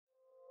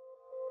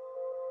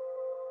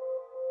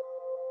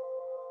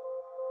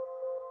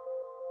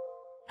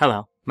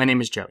Hello, my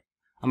name is Joey.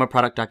 I'm a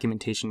product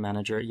documentation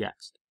manager at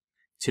Yext.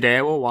 Today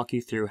I will walk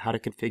you through how to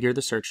configure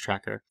the search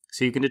tracker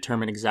so you can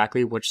determine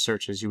exactly which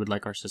searches you would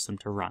like our system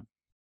to run.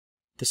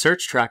 The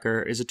search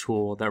tracker is a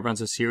tool that runs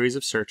a series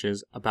of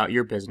searches about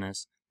your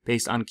business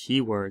based on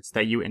keywords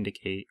that you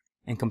indicate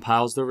and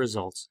compiles the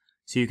results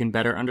so you can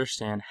better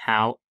understand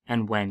how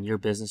and when your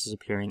business is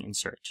appearing in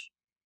search.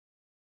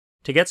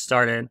 To get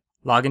started,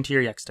 log into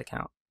your Yext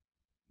account.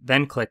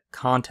 Then click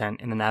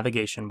Content in the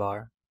navigation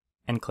bar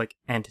and click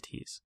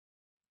Entities.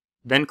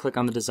 Then click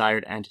on the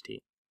desired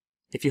entity.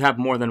 If you have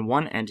more than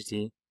one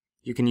entity,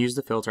 you can use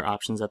the filter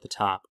options at the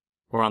top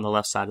or on the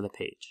left side of the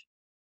page.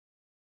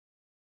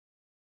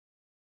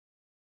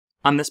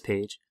 On this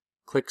page,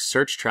 click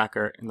Search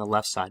Tracker in the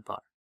left sidebar.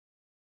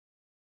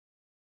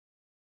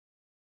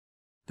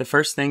 The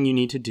first thing you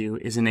need to do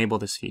is enable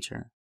this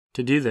feature.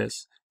 To do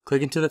this,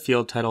 click into the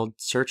field titled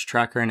Search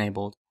Tracker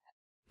Enabled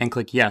and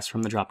click Yes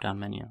from the drop-down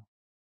menu.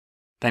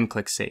 Then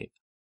click Save.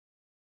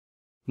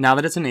 Now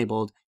that it's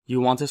enabled, you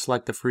want to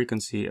select the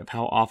frequency of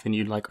how often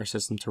you'd like our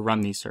system to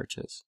run these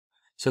searches.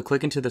 So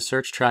click into the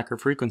Search Tracker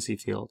Frequency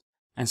field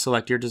and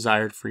select your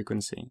desired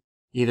frequency,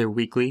 either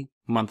weekly,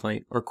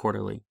 monthly, or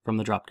quarterly from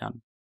the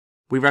drop-down.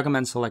 We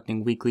recommend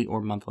selecting weekly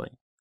or monthly.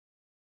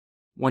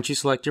 Once you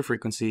select your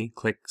frequency,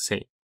 click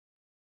Save.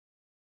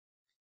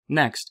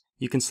 Next,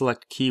 you can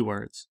select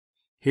keywords.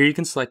 Here you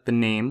can select the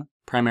name,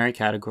 primary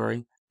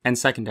category, and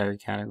secondary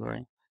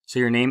category, so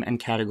your name and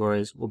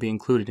categories will be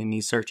included in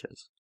these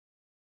searches.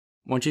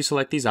 Once you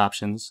select these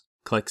options,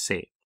 click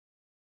Save.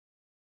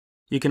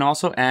 You can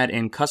also add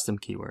in custom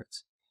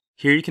keywords.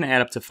 Here you can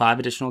add up to 5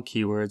 additional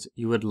keywords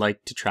you would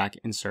like to track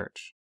in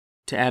search.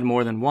 To add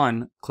more than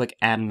one, click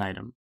Add an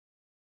Item.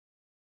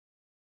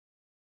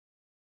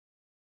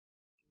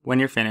 When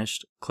you're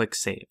finished, click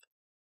Save.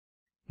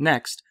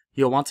 Next,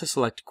 you'll want to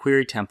select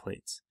Query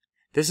Templates.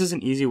 This is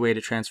an easy way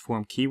to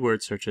transform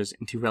keyword searches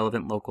into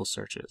relevant local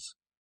searches.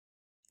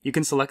 You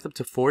can select up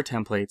to 4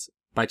 templates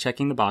by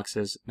checking the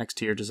boxes next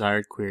to your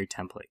desired query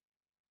template.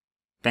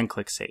 Then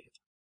click Save.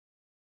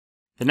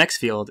 The next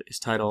field is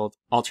titled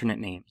Alternate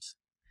Names.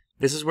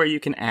 This is where you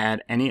can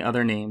add any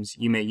other names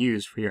you may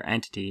use for your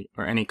entity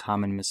or any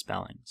common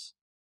misspellings.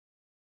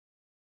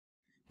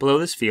 Below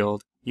this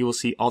field, you will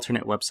see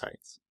Alternate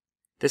Websites.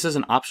 This is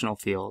an optional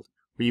field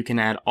where you can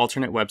add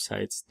alternate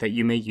websites that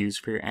you may use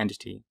for your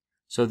entity,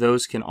 so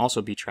those can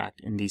also be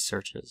tracked in these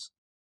searches.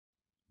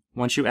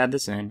 Once you add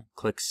this in,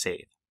 click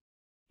Save.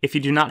 If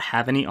you do not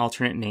have any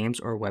alternate names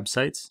or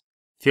websites,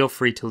 feel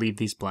free to leave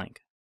these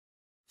blank.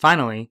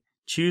 Finally,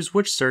 choose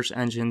which search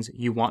engines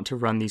you want to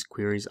run these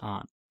queries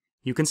on.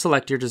 You can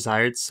select your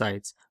desired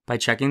sites by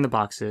checking the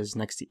boxes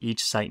next to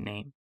each site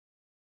name.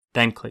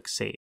 Then click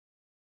Save.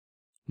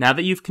 Now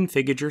that you've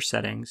configured your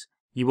settings,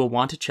 you will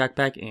want to check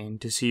back in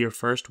to see your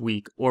first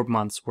week or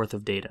month's worth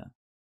of data.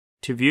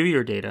 To view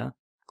your data,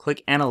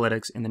 click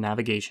Analytics in the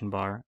navigation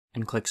bar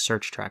and click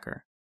Search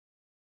Tracker.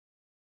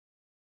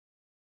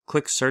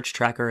 Click Search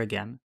Tracker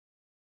again.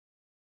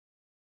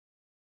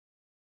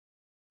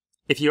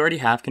 If you already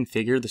have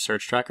configured the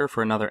search tracker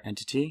for another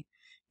entity,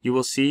 you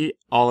will see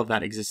all of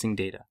that existing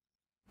data.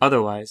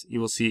 Otherwise,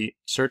 you will see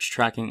search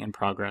tracking in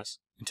progress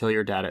until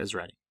your data is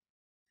ready.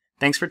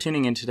 Thanks for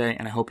tuning in today,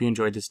 and I hope you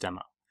enjoyed this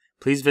demo.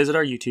 Please visit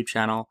our YouTube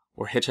channel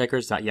or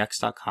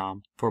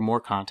hitchhikers.yext.com for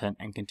more content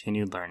and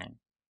continued learning.